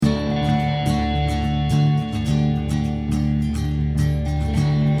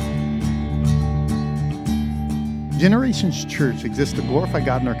Generations Church exists to glorify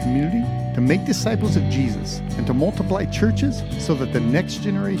God in our community, to make disciples of Jesus, and to multiply churches so that the next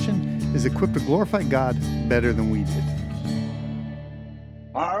generation is equipped to glorify God better than we did.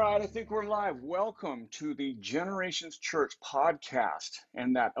 All right, I think we're live. Welcome to the Generations Church podcast.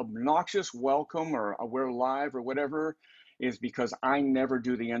 And that obnoxious welcome or we're live or whatever is because I never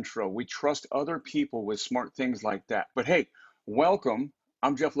do the intro. We trust other people with smart things like that. But hey, welcome.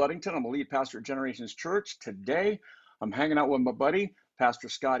 I'm Jeff Luddington. I'm a lead pastor at Generations Church. Today, I'm hanging out with my buddy, Pastor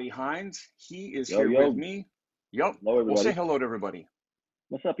Scotty Hines. He is here with me. Yep. Hello, everybody. We'll say hello to everybody.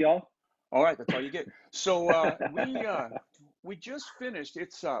 What's up, y'all? All right, that's all you get. So we just finished.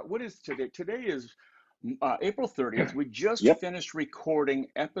 It's what is today? Today is April 30th. We just finished recording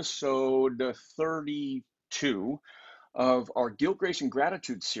episode 32 of our Guilt, Grace, and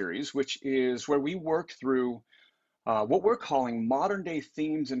Gratitude series, which is where we work through what we're calling modern day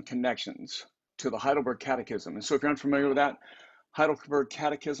themes and connections to the Heidelberg Catechism. And so if you're unfamiliar with that, Heidelberg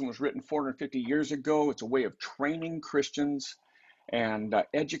Catechism was written 450 years ago. It's a way of training Christians and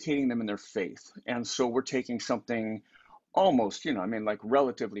educating them in their faith. And so we're taking something almost, like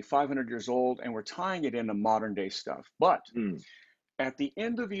relatively 500 years old, and we're tying it into modern day stuff. But at the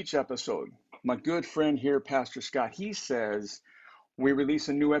end of each episode, my good friend here, Pastor Scott, he says, we release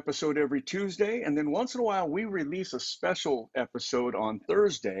a new episode every Tuesday, and then once in a while we release a special episode on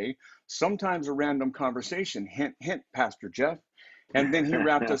Thursday, sometimes a random conversation, hint, hint, Pastor Jeff. And then he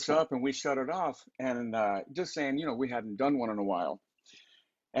wrapped us up and we shut it off, and just saying, we hadn't done one in a while.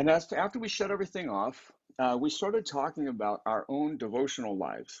 And after we shut everything off, we started talking about our own devotional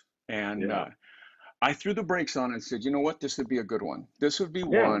lives. And I threw the brakes on and said, you know what, this would be a good one. This would be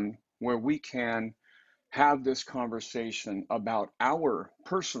one where we can have this conversation about our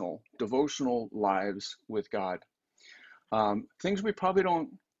personal devotional lives with God. Things we probably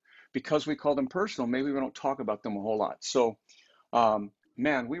don't, because we call them personal, maybe we don't talk about them a whole lot. So,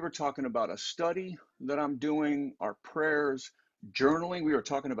 we were talking about a study that I'm doing, our prayers, journaling. We were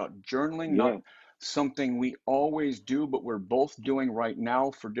talking about journaling, not something we always do, but we're both doing right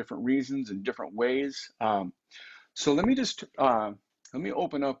now for different reasons and different ways. So let me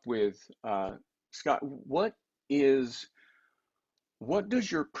open up with Scott. What does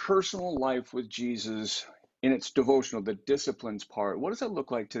your personal life with Jesus in its devotional, the disciplines part, what does that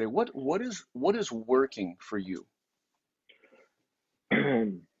look like today? What is working for you?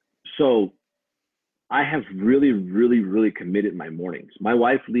 So I have really, really, really committed my mornings. My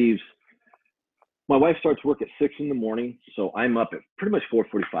wife starts work at 6 in the morning. So I'm up at pretty much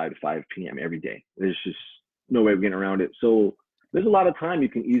 4:45 to 5 p.m. every day. There's just no way of getting around it. So there's a lot of time you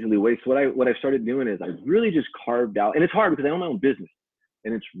can easily waste. What I started doing is I really just carved out, and it's hard because I own my own business,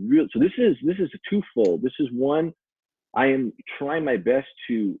 and it's real. So this is a twofold. This is one, I am trying my best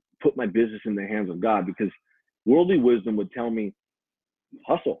to put my business in the hands of God, because worldly wisdom would tell me,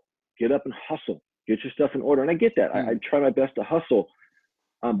 hustle, get up and hustle, get your stuff in order. And I get that. I try my best to hustle,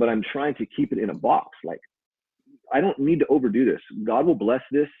 but I'm trying to keep it in a box. Like, I don't need to overdo this. God will bless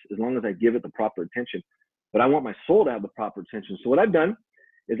this as long as I give it the proper attention. But I want my soul to have the proper attention. So what I've done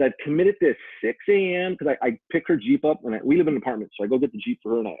is I've committed this 6 a.m. because I pick her Jeep up, and we live in an apartment. So I go get the Jeep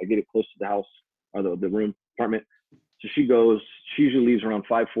for her, and I get it close to the house or the room apartment. So she usually leaves around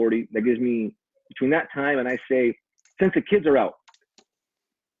 5:40. That gives me between that time, and I say, since the kids are out,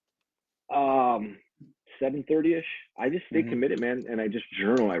 7:30ish, I just stay committed, man. And I just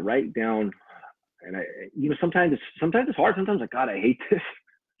journal, I write down, and sometimes it's hard. Sometimes like, God, I hate this.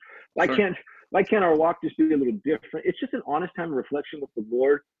 Why can't our walk just be a little different? It's just an honest time of reflection with the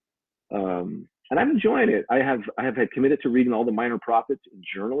Lord. And I'm enjoying it. I have had committed to reading all the minor prophets and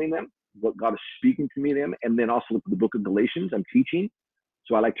journaling them, what God is speaking to me them, and then also the book of Galatians I'm teaching.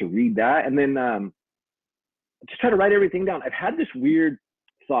 So I like to read that. And then just try to write everything down. I've had this weird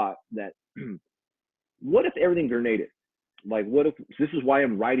thought that, what if everything grenaded? Like, what if, this is why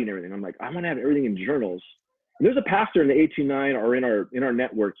I'm writing everything. I'm like, I want to have everything in journals. And there's a pastor in the 829 or in our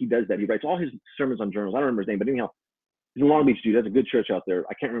network. He does that. He writes all his sermons on journals. I don't remember his name, but anyhow, he's in Long Beach, dude. That's a good church out there.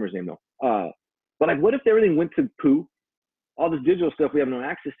 I can't remember his name though. But like, what if everything went to poo? All this digital stuff we have no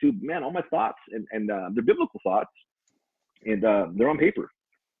access to, man, all my thoughts and they're biblical thoughts, and they're on paper.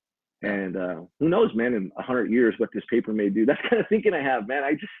 And who knows, man, in 100 years what this paper may do. That's kind of thinking I have, man.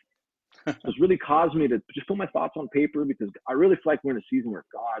 It's really caused me to just put my thoughts on paper, because I really feel like we're in a season where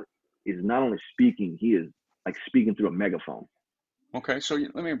God is not only speaking, he is like speaking through a megaphone. Okay, so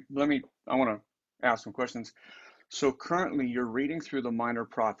I want to ask some questions. So currently you're reading through the minor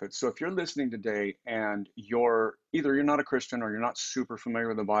prophets. So if you're listening today and you're not a Christian or you're not super familiar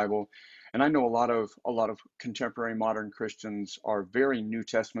with the Bible, and I know a lot of contemporary modern Christians are very New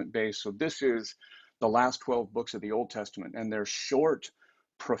Testament based. So this is the last 12 books of the Old Testament, and they're short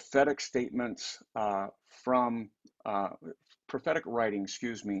prophetic statements from prophetic writing,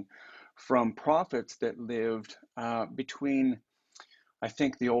 from prophets that lived between, I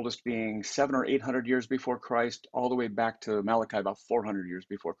think the oldest being 700 or 800 years before Christ, all the way back to Malachi, about 400 years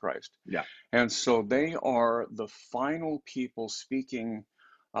before Christ. Yeah. And so they are the final people speaking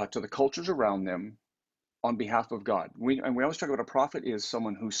to the cultures around them on behalf of God. We always talk about a prophet is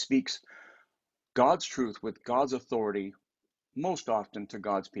someone who speaks God's truth with God's authority, most often to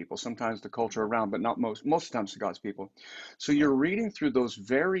God's people, sometimes the culture around, but not most times to God's people. So you're reading through those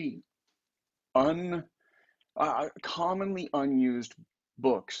very commonly unused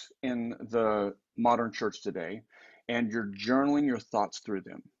books in the modern church today, and you're journaling your thoughts through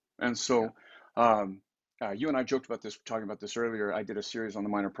them. And so you and I joked about this, talking about this earlier. I did a series on the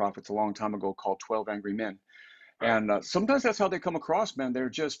minor prophets a long time ago called 12 Angry Men. And sometimes that's how they come across, man. They're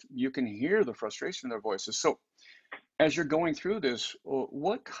just, you can hear the frustration in their voices. So as you're going through this,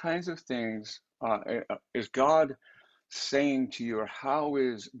 what kinds of things is God saying to you, or how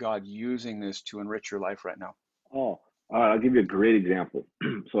is God using this to enrich your life right now? Oh, I'll give you a great example.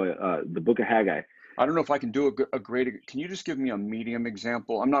 So the book of Haggai. I don't know if I can do a great, can you just give me a medium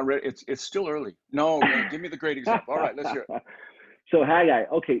example? I'm not ready. It's still early. No, give me the great example. All right, let's hear it. So Haggai,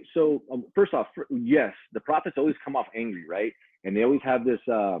 okay. So first off, yes, the prophets always come off angry, right? And they always have this,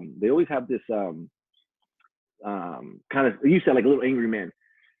 kind of, you said like a little angry man.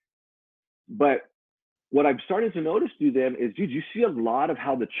 But what I'm starting to notice through them is, dude, you see a lot of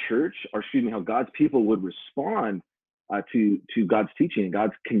how the church, or excuse me, how God's people would respond to God's teaching and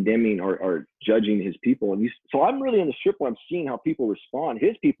God's condemning or judging his people. And so I'm really in the strip where I'm seeing how people respond,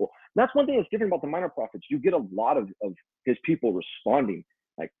 his people. And that's one thing that's different about the minor prophets. You get a lot of his people responding,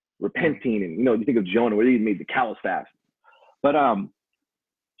 like repenting. And, you think of Jonah, where he made the cows fast. But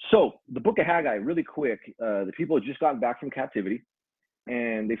so the book of Haggai, really quick, the people had just gotten back from captivity.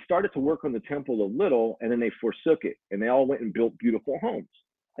 And they started to work on the temple a little, and then they forsook it. And they all went and built beautiful homes.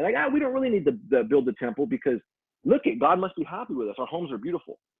 And like, we don't really need to build the temple, because look, God must be happy with us. Our homes are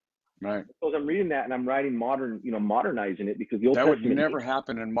beautiful. Right. So as I'm reading that, and I'm writing modernizing it, because the Old Testament would never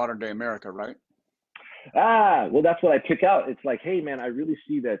happen in modern day America, right? Well, that's what I pick out. It's like, hey, man, I really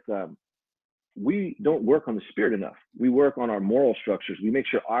see that we don't work on the spirit enough. We work on our moral structures. We make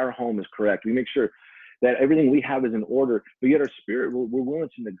sure our home is correct. We make sure that everything we have is in order, but yet our spirit, we're willing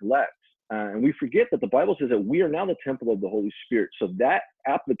to neglect. And we forget that the Bible says that we are now the temple of the Holy Spirit. So that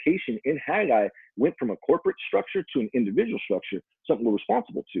application in Haggai went from a corporate structure to an individual structure, something we're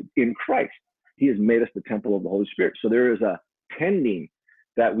responsible to. In Christ, he has made us the temple of the Holy Spirit. So there is a tending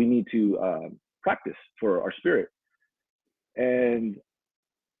that we need to practice for our spirit. And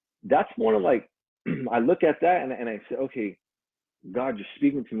that's more like, I look at that and I say, okay, God, you're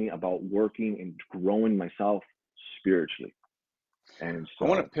speaking to me about working and growing myself spiritually. And so I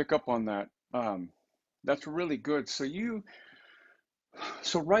want to pick up on that. That's really good. So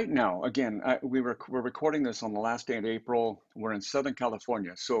right now, again, we're recording this on the last day of April. We're in Southern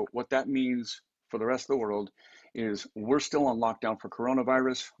California. So what that means for the rest of the world is we're still on lockdown for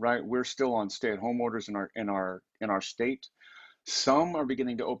coronavirus, right? We're still on stay-at-home orders in our state. Some are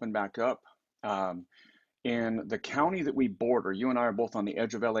beginning to open back up. In the county that we border, you and I are both on the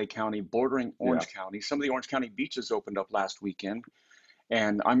edge of LA County, bordering Orange County. Some of the Orange County beaches opened up last weekend.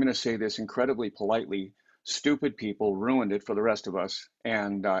 And I'm going to say this incredibly politely, stupid people ruined it for the rest of us.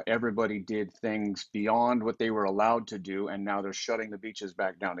 And everybody did things beyond what they were allowed to do. And now they're shutting the beaches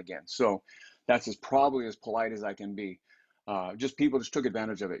back down again. So that's probably as polite as I can be. People just took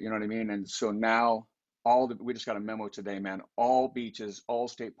advantage of it. You know what I mean? And so now we just got a memo today, man, all beaches, all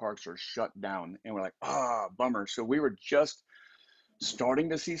state parks are shut down. And we're like, bummer. So we were just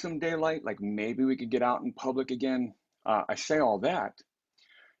starting to see some daylight, like maybe we could get out in public again. I say all that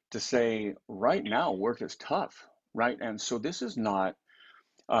to say right now work is tough, right? And so this is not,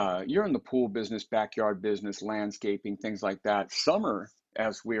 you're in the pool business, backyard business, landscaping, things like that. Summer,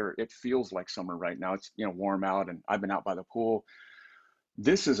 it feels like summer right now. It's, warm out, and I've been out by the pool.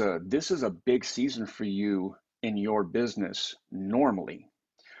 This is a big season for you in your business normally,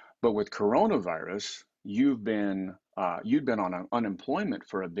 but with coronavirus, you'd been on unemployment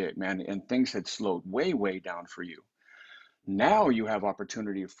for a bit, man, and things had slowed way down for you. Now you have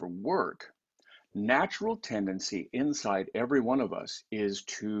opportunity for work. Natural tendency inside every one of us is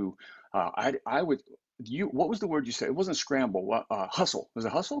to, what was the word you said? It wasn't scramble, hustle. Was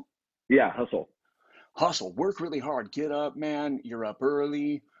it hustle? Yeah, hustle. Hustle, work really hard, get up, man, you're up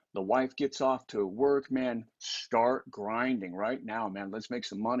early, the wife gets off to work, man, start grinding right now, man, let's make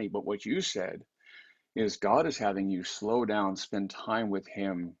some money. But what you said is God is having you slow down, spend time with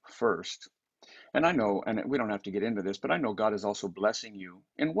him first. And I know, and we don't have to get into this, but I know God is also blessing you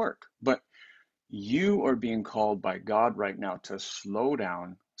in work. But you are being called by God right now to slow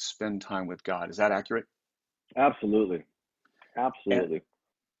down, spend time with God. Is that accurate? Absolutely. And Absolutely.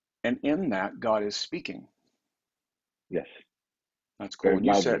 and in that, God is speaking. Yes. That's cool. Very And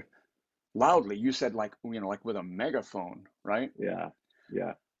you loudly. said loudly, you said like, like with a megaphone, right? Yeah.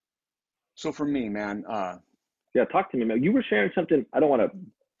 Yeah. So for me, man, Yeah. Talk to me, man. You were sharing something. I don't want to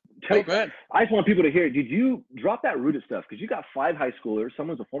tell no, you. go ahead. I just want people to hear. Did you drop that rooted stuff? Because you got 5 high schoolers.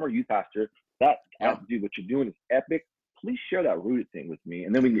 Someone's a former youth pastor. Yeah. Dude, what you're doing is epic. Please share that rooted thing with me,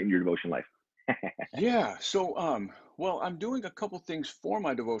 and then we can get into your devotion life. Yeah. So, well, I'm doing a couple things for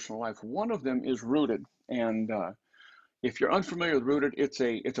my devotional life. One of them is Rooted. And if you're unfamiliar with Rooted, it's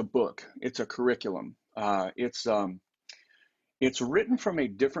a book. It's a curriculum. It's written from a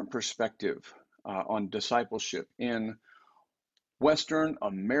different perspective on discipleship. In Western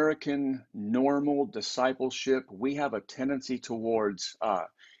American normal discipleship, we have a tendency towards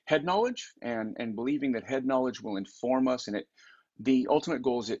head knowledge and believing that head knowledge will inform us, and the ultimate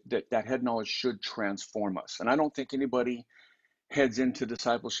goal is that head knowledge should transform us. And I don't think anybody heads into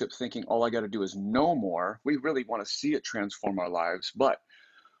discipleship thinking all I got to do is know more. We really want to see it transform our lives, but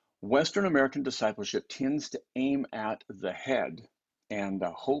Western American discipleship tends to aim at the head and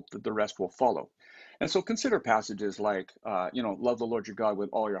hope that the rest will follow. And so consider passages like, love the Lord your God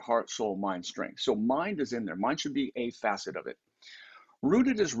with all your heart, soul, mind, strength. So mind is in there. Mind should be a facet of it.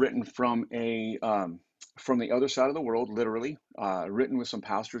 Rooted is written from the other side of the world, literally, written with some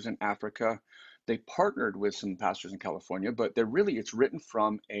pastors in Africa. They partnered with some pastors in California, but it's written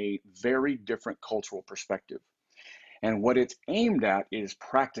from a very different cultural perspective. And what it's aimed at is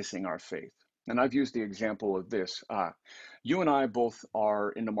practicing our faith. And I've used the example of this. You and I both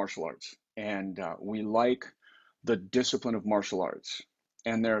are into martial arts, and we like the discipline of martial arts.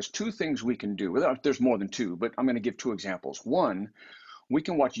 And there's two things we can do. Well, there's more than two, but I'm going to give two examples. One, we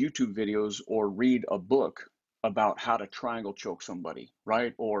can watch YouTube videos or read a book about how to triangle choke somebody,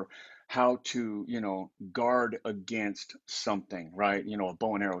 right? Or how to, guard against something, right? A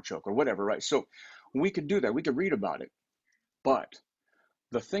bow and arrow choke or whatever, right? So we could do that. We could read about it. But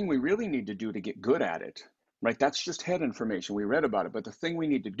the thing we really need to do to get good at it, right? That's just head information. We read about it. But the thing we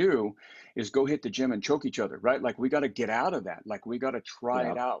need to do is go hit the gym and choke each other, right? Like we got to get out of that. Like we got to try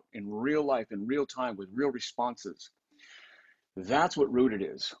Yeah. it out in real life, in real time with real responses. That's what Rooted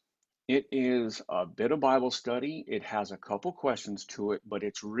is. It is a bit of Bible study. It has a couple questions to it, but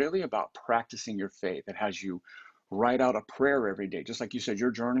it's really about practicing your faith. It has you write out a prayer every day. Just like you said,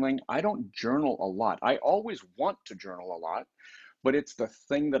 you're journaling. I don't journal a lot. I always want to journal a lot, but it's the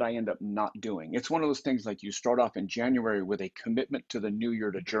thing that I end up not doing. It's one of those things like you start off in January with a commitment to the new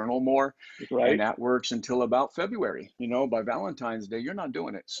year to journal more, and Right. that works until about February. By Valentine's Day, you're not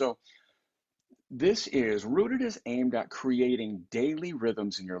doing it. So this is Rooted is aimed at creating daily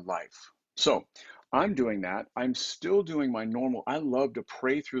rhythms in your life. So I'm doing that. I'm still doing my normal. I love to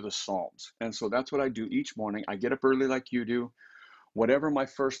pray through the Psalms. And so that's what I do each morning. I get up early like you do. Whatever my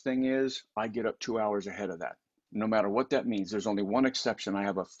first thing is, I get up 2 hours ahead of that. No matter what that means. There's only one exception. I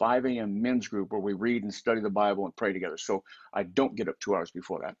have a 5 a.m. men's group where we read and study the Bible and pray together. So I don't get up 2 hours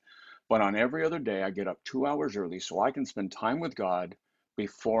before that. But on every other day, I get up 2 hours early so I can spend time with God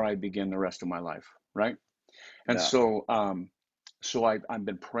before I begin the rest of my life, right? And Yeah. so I've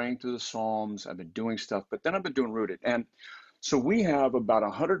been praying through the Psalms. I've been doing stuff, but then I've been doing Rooted. And so we have about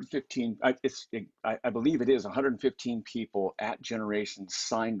 115, I believe it is 115 people at Generation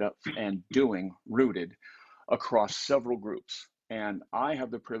signed up and doing Rooted across several groups. And I have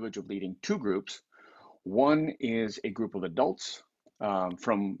the privilege of leading two groups. One is a group of adults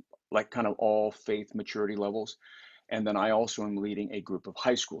from like kind of all faith maturity levels. And then I also am leading a group of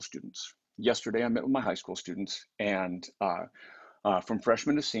high school students. Yesterday, I met with my high school students and from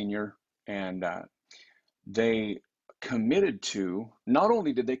freshman to senior, and they committed to, not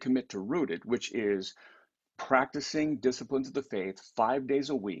only did they commit to Rooted, which is practicing disciplines of the faith 5 days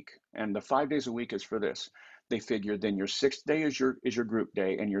a week. And the 5 days a week is for this. They figure then your sixth day is your group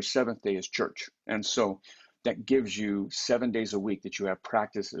day and your seventh day is church. And so that gives you 7 days a week that you have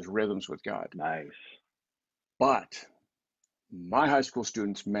practices, rhythms with God. Nice. But my high school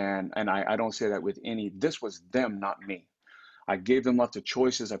students, man, and I don't say that with this was them, not me. I gave them lots of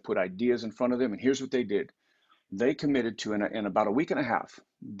choices. I put ideas in front of them. And here's what they did. They committed to, in about a week and a half,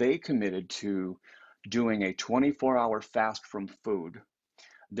 they committed to doing a 24-hour fast from food.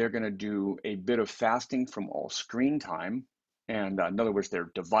 They're going to do a bit of fasting from all screen time. And in other words,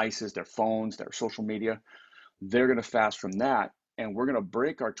 their devices, their phones, their social media, they're going to fast from that. And we're going to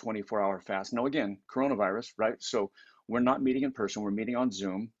break our 24-hour fast. Now, again, coronavirus, right? So we're not meeting in person. We're meeting on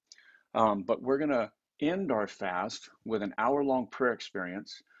Zoom. But we're going to end our fast with an hour-long prayer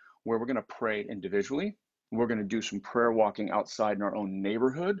experience where we're going to pray individually. We're going to do some prayer walking outside in our own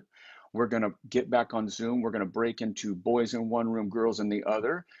neighborhood. We're going to get back on Zoom. We're going to break into boys in one room, girls in the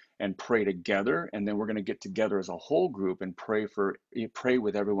other, and pray together. And then we're going to get together as a whole group and pray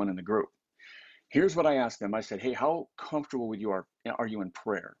with everyone in the group. Here's what I asked them. I said, hey, how comfortable with you are you in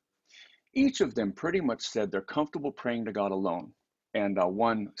prayer? Each of them pretty much said they're comfortable praying to God alone. And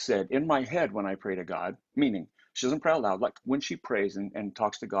one said, in my head when I pray to God, meaning she doesn't pray out loud, like when she prays and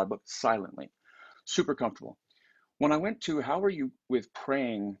talks to God, but silently, super comfortable. When I went to, how are you with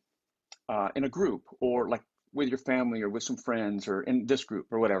praying in a group or like with your family or with some friends or in this group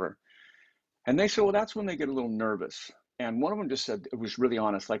or whatever? And they said, well, that's when they get a little nervous. And one of them just said, it was really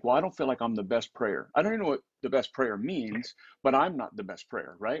honest, like, well, I don't feel like I'm the best prayer. I don't even know what the best prayer means, but I'm not the best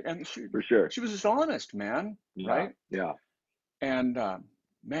prayer, right? And For sure. she was just honest, man, Yeah. right? Yeah. And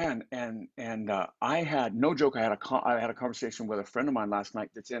man, I had no joke. I had a conversation with a friend of mine last night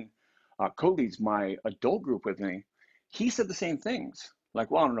that's in co-leads my adult group with me. He said the same things,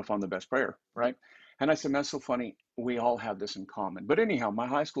 like, well, I don't know if I'm the best prayer, right? And I said, that's so funny. We all have this in common. But anyhow, my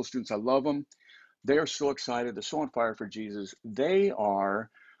high school students, I love them. They are so excited. They're so on fire for Jesus. They are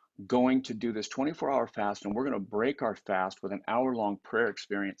going to do this 24-hour fast, and we're going to break our fast with an hour-long prayer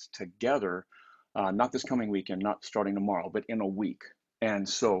experience together, not this coming weekend, not starting tomorrow, but in a week. And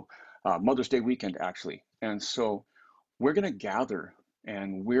so Mother's Day weekend, actually. And so we're going to gather,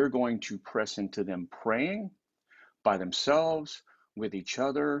 and we're going to press into them praying by themselves, with each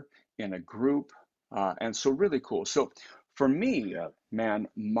other, in a group. And so really cool. So for me, man,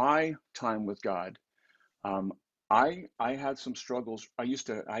 my time with God, um, I had some struggles. I used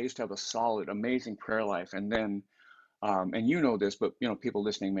to have a solid, amazing prayer life, and then and you know this, but people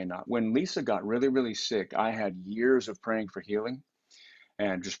listening may not. When Lisa got really, really sick, I had years of praying for healing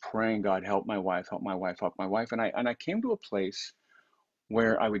and just praying, God, help my wife, help my wife, help my wife. And I came to a place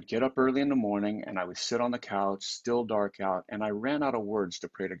where I would get up early in the morning and I would sit on the couch, still dark out, and I ran out of words to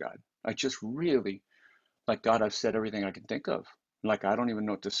pray to God. I just really, like, God, I've said everything I can think of. Like, I don't even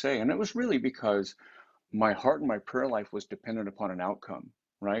know what to say. And it was really because my heart and my prayer life was dependent upon an outcome,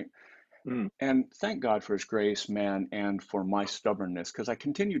 right? And thank God for his grace, man, and for my stubbornness, because I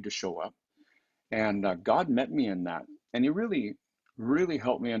continued to show up. And God met me in that. And he really, really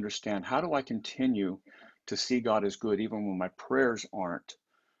helped me understand, how do I continue to see God as good even when my prayers aren't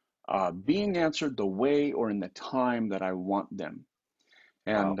being answered the way or in the time that I want them.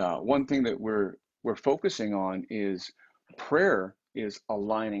 And one thing that we're focusing on is prayer is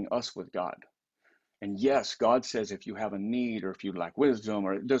aligning us with God. And yes, God says if you have a need or if you lack wisdom,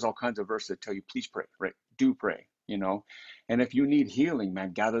 or there's all kinds of verses that tell you, please pray, right? Do pray, And if you need healing,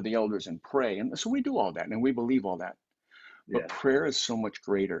 man, gather the elders and pray. And so we do all that and we believe all that. But prayer is so much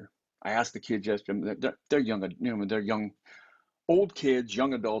greater. I asked the kids yesterday, they're young, they're young, old kids,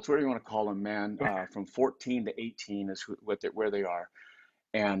 young adults, whatever you want to call them, man, from 14 to 18 is where they are.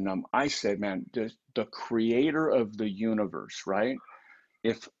 And I said, man, the creator of the universe, right?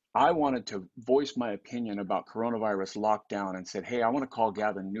 If I wanted to voice my opinion about coronavirus lockdown and said, hey, I want to call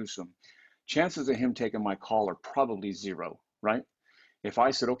Gavin Newsom, chances of him taking my call are probably zero, right? If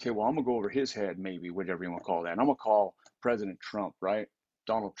I said, okay, well, I'm going to go over his head, maybe, whatever you want to call that, and I'm going to call President Trump, right?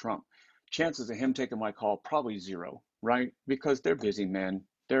 Donald Trump. Chances of him taking my call, probably zero, right? Because they're busy men.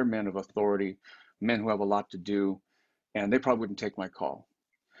 They're men of authority, men who have a lot to do, and they probably wouldn't take my call.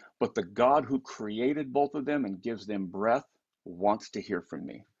 But the God who created both of them and gives them breath wants to hear from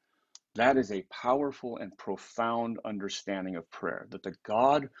me. That is a powerful and profound understanding of prayer, that the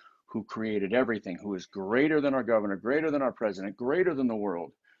God who created everything, who is greater than our governor, greater than our president, greater than the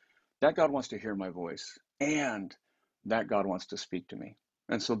world, that God wants to hear my voice, and that God wants to speak to me.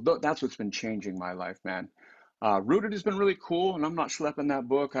 And so that's what's been changing my life, man. Rooted has been really cool, and I'm not schlepping that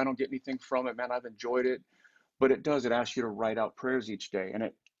book. I don't get anything from it, man. I've enjoyed it. But it asks you to write out prayers each day, and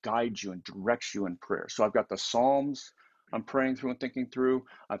it guides you and directs you in prayer. So I've got the Psalms I'm praying through and thinking through.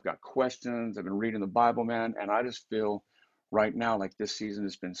 I've got questions. I've been reading the Bible, man. And I just feel right now like this season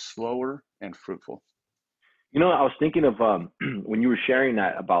has been slower and fruitful. I was thinking of when you were sharing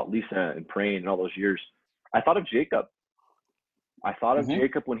that about Lisa and praying and all those years, I thought of Jacob. I thought of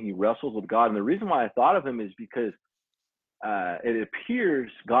Jacob when he wrestled with God. And the reason why I thought of him is because it appears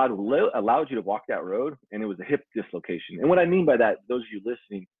God allowed you to walk that road, and it was a hip dislocation. And what I mean by that, those of you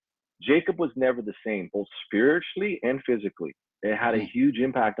listening, Jacob was never the same, both spiritually and physically. It had a huge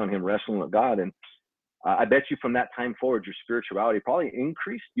impact on him wrestling with God. And I bet you from that time forward, your spirituality probably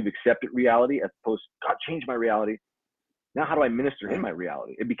increased. You've accepted reality as opposed to, God changed my reality. Now, how do I minister in my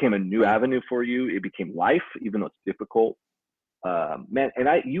reality? It became a new avenue for you. It became life, even though it's difficult. Man,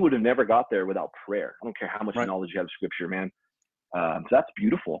 and you would have never got there without prayer. I don't care how much Right. knowledge you have of scripture, man. So that's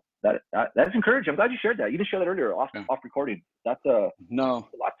beautiful. That's encouraging. I'm glad you shared that. You didn't share that earlier off recording. That's a No,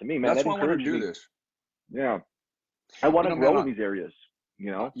 lot to me, man. that's That why I want to encourages do me. this. Yeah. I want to Man, grow in these areas,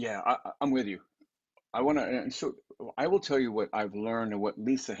 yeah, I'm with you. I want to, and so I will tell you what I've learned and what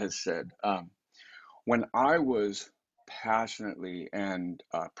Lisa has said. When I was passionately and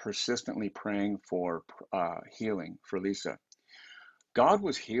persistently praying for healing for Lisa, God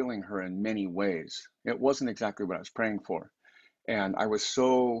was healing her in many ways. It wasn't exactly what I was praying for. And I was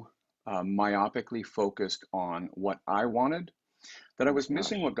so myopically focused on what I wanted that I Oh my was gosh.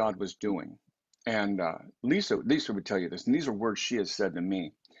 missing what God was doing. And Lisa would tell you this, and these are words she has said to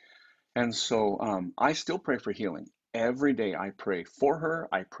me. And so I still pray for healing. Every day I pray for her,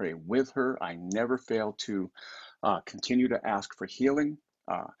 I pray with her. I never fail to continue to ask for healing,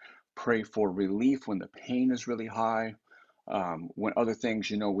 pray for relief when the pain is really high. When other things,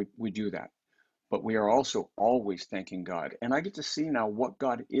 we do that. But we are also always thanking God. And I get to see now what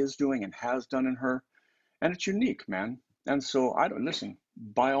God is doing and has done in her. And it's unique, man. And so I don't listen,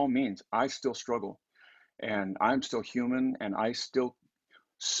 by all means, I still struggle and I'm still human and I still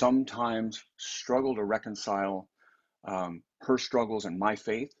sometimes struggle to reconcile her struggles and my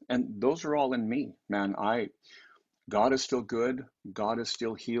faith. And those are all in me, man. God is still good. God is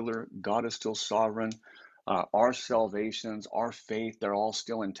still healer. God is still sovereign. Our salvations, our faith, they're all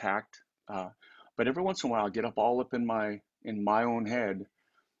still intact. But every once in a while, I get up in my own head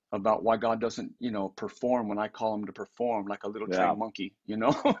about why God doesn't, perform when I call him to perform, like a little Yeah. trained monkey,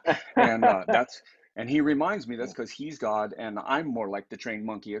 and and he reminds me that's because he's God and I'm more like the trained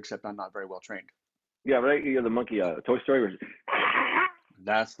monkey, except I'm not very well trained. Yeah, right. You're the monkey, Toy Story.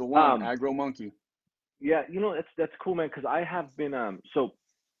 That's the one, aggro monkey. Yeah, that's cool, man. Because I have been so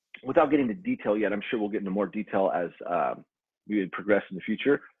without getting into detail yet, I'm sure we'll get into more detail as we progress in the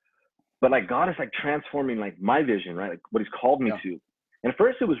future. But like God is like transforming like my vision, right? Like what He's called me to. And at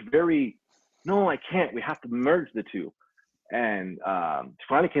first it was very, no, I can't. We have to merge the two. And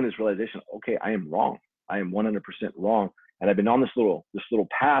finally came this realization. Okay, I am wrong. I am 100% wrong. And I've been on this little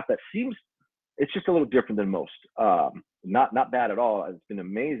path that seems it's just a little different than most. Not bad at all. It's been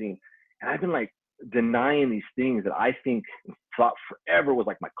amazing. And I've been like denying these things that I think thought forever was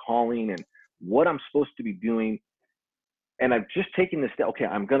like my calling and what I'm supposed to be doing. And I've just taken this step. Okay,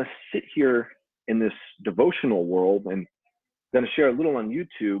 I'm gonna sit here in this devotional world and gonna share a little on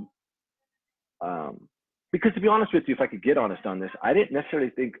YouTube. Because to be honest with you, if I could get honest on this, I didn't necessarily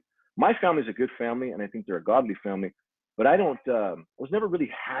think my family's a good family, and I think they're a godly family. But I was never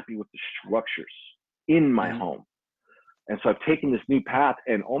really happy with the structures in my home. And so I've taken this new path,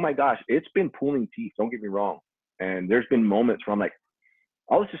 and oh my gosh, it's been pulling teeth. Don't get me wrong. And there's been moments where I'm like,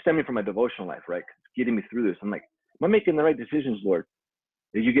 all this is stemming from my devotional life, right? It's getting me through this. I'm like, am I making the right decisions, Lord?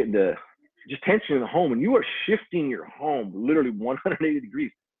 Did you get into just tension in the home, and you are shifting your home literally 180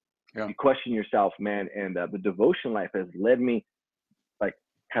 degrees. Yeah. You question yourself, man. And the devotion life has led me,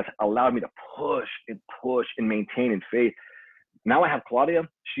 has allowed me to push and maintain in faith. Now I have Claudia.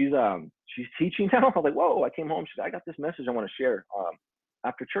 She's teaching now. I was like, whoa! I came home. She said, I got this message I want to share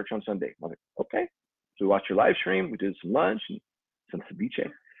after church on Sunday. I was like, okay. So we watched your live stream. We did some lunch and some ceviche.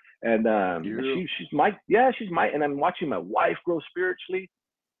 And she's my, and I'm watching my wife grow spiritually.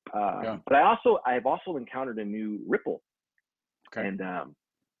 But I've also encountered a new ripple. Okay. And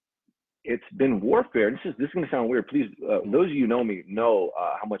it's been warfare. This is going to sound weird. Please, those of you know me know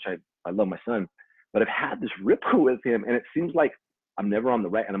how much I love my son. But I've had this ripple with him, and it seems like I'm never on the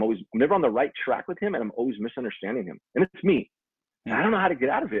right track with him, and I'm always misunderstanding him. And it's me. And I don't know how to get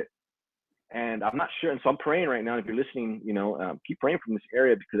out of it. And I'm not sure. And so I'm praying right now. If you're listening, keep praying from this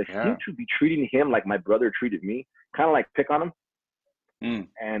area, because I seem to be treating him like my brother treated me, kind of like pick on him.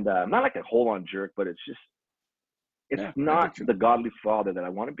 And not like a hold-on jerk, but it's not the godly father that I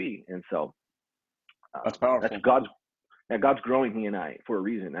want to be. And so that's powerful. That's God's growing he and I for a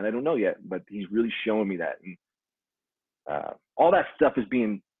reason. And I don't know yet, but he's really showing me that. And all that stuff is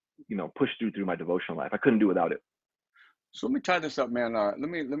being, pushed through my devotional life. I couldn't do without it. So let me tie this up, man. Let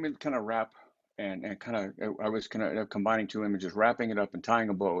me kind of wrap and kind of, I was kind of combining two images, wrapping it up and tying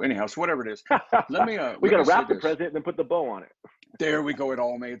a bow. Anyhow, so whatever it is, let me. We got to wrap the present and then put the bow on it. There we go. It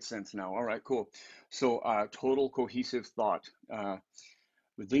all made sense now. All right, cool. So total cohesive thought. Our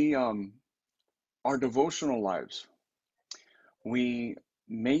devotional lives, we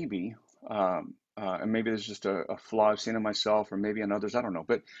maybe, and maybe there's just a flaw I've seen in myself or maybe in others, I don't know.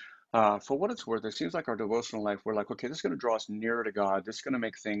 But for what it's worth, it seems like our devotional life, we're like, okay, this is going to draw us nearer to God. This is going to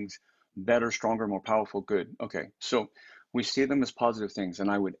make things better, stronger, more powerful, good. Okay, so we see them as positive things, and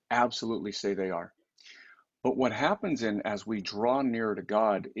I would absolutely say they are. But what happens as we draw nearer to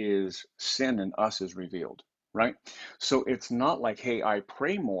God is sin in us is revealed, right? So it's not like, hey, I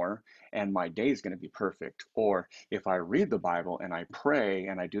pray more and my day is going to be perfect. Or if I read the Bible and I pray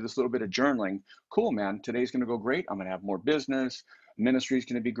and I do this little bit of journaling, cool, man, today's going to go great. I'm going to have more business. Ministry is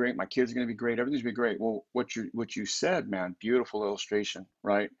going to be great. My kids are going to be great. Everything's going to be great. Well, what you said, man, beautiful illustration,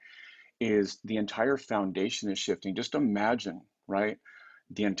 right? Is the entire foundation is shifting. Just imagine, right?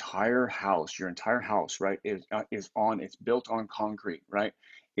 The entire house, your entire house, right, it's built on concrete, right?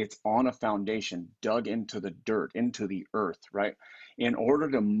 It's on a foundation dug into the dirt, into the earth, right? In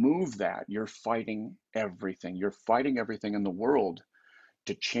order to move that, you're fighting everything. You're fighting everything in the world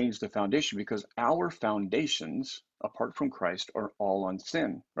to change the foundation because our foundations, apart from Christ, are all on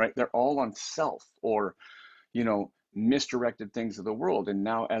sin, right? They're all on self or misdirected things of the world. And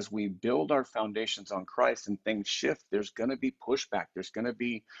now as we build our foundations on Christ and things shift, there's going to be pushback, there's going to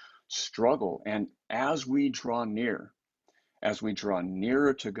be struggle. And as we draw nearer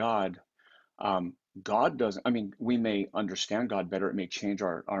to God, God doesn't, we may understand God better. It may change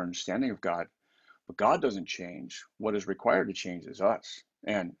our understanding of God, but God doesn't change. What is required to change is us.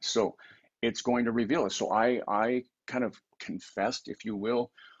 And so it's going to reveal us. So I kind of confessed, if you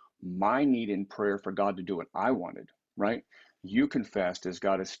will, my need in prayer for God to do what I wanted, right? You confessed as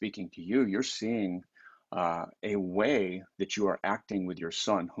God is speaking to you, you're seeing a way that you are acting with your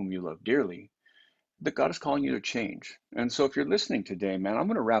son, whom you love dearly, that God is calling you to change. And so if you're listening today, man, I'm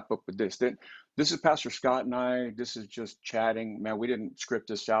going to wrap up with this. That this is Pastor Scott and I. This is just chatting. Man, we didn't script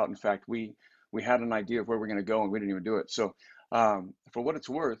this out. In fact, we had an idea of where we're going to go and we didn't even do it. So for what it's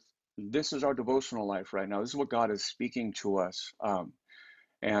worth, this is our devotional life right now. This is what God is speaking to us.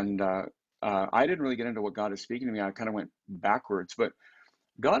 And I didn't really get into what God is speaking to me. I kind of went backwards, but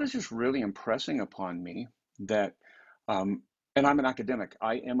God is just really impressing upon me that, and I'm an academic.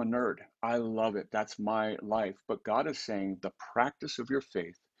 I am a nerd. I love it. That's my life. But God is saying the practice of your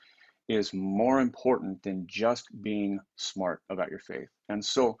faith is more important than just being smart about your faith. And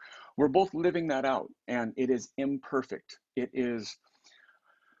so we're both living that out, and it is imperfect.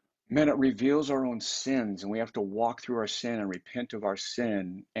 Man, it reveals our own sins, and we have to walk through our sin and repent of our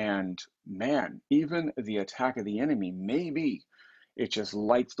sin. And man, even the attack of the enemy, maybe it just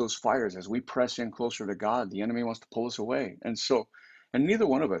lights those fires as we press in closer to God. The enemy wants to pull us away. And neither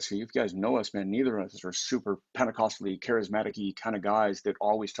one of us, you guys know us, man, neither of us are super Pentecostally, charismatic-y kind of guys that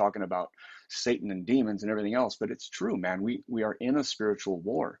always talking about Satan and demons and everything else. But it's true, man. We are in a spiritual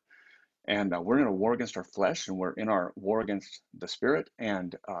war. And we're in a war against our flesh, and we're in our war against the spirit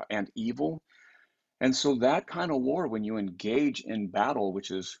and evil. And so that kind of war, when you engage in battle,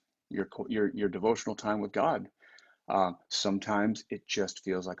 which is your devotional time with God, sometimes it just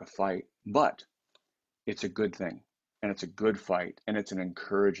feels like a fight, but it's a good thing, and it's a good fight, and it's an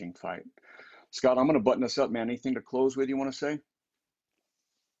encouraging fight. Scott, I'm going to button us up, man. Anything to close with you want to say?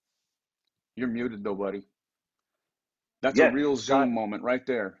 You're muted though, buddy. That's a real Zoom moment right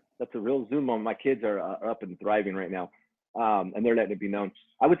there. That's a real Zoom moment. My kids are up and thriving right now, and they're letting it be known.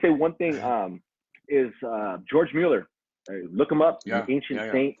 I would say one thing is George Mueller. Look him up, an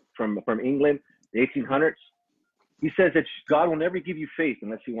ancient saint from England, the 1800s. He says that God will never give you faith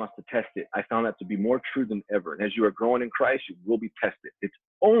unless he wants to test it. I found that to be more true than ever. And as you are growing in Christ, you will be tested. It's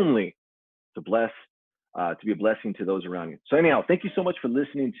only to be a blessing to those around you. So anyhow, thank you so much for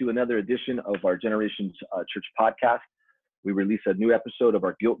listening to another edition of our Generations Church podcast. We release a new episode of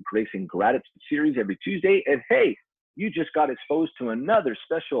our Guilt, Grace, and Gratitude series every Tuesday. And hey, you just got exposed to another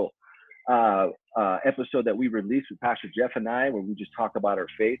special episode that we released with Pastor Jeff and I, where we just talk about our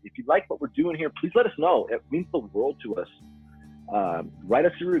faith. If you like what we're doing here, please let us know. It means the world to us. Write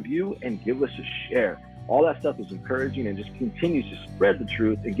us a review and give us a share. All that stuff is encouraging and just continues to spread the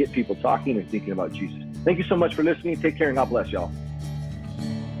truth and get people talking and thinking about Jesus. Thank you so much for listening. Take care and God bless y'all.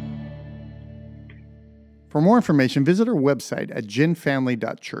 For more information, visit our website at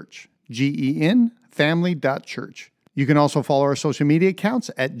genfamily.church, GEN family.church. You can also follow our social media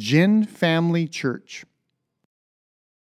accounts at Gen Family Church.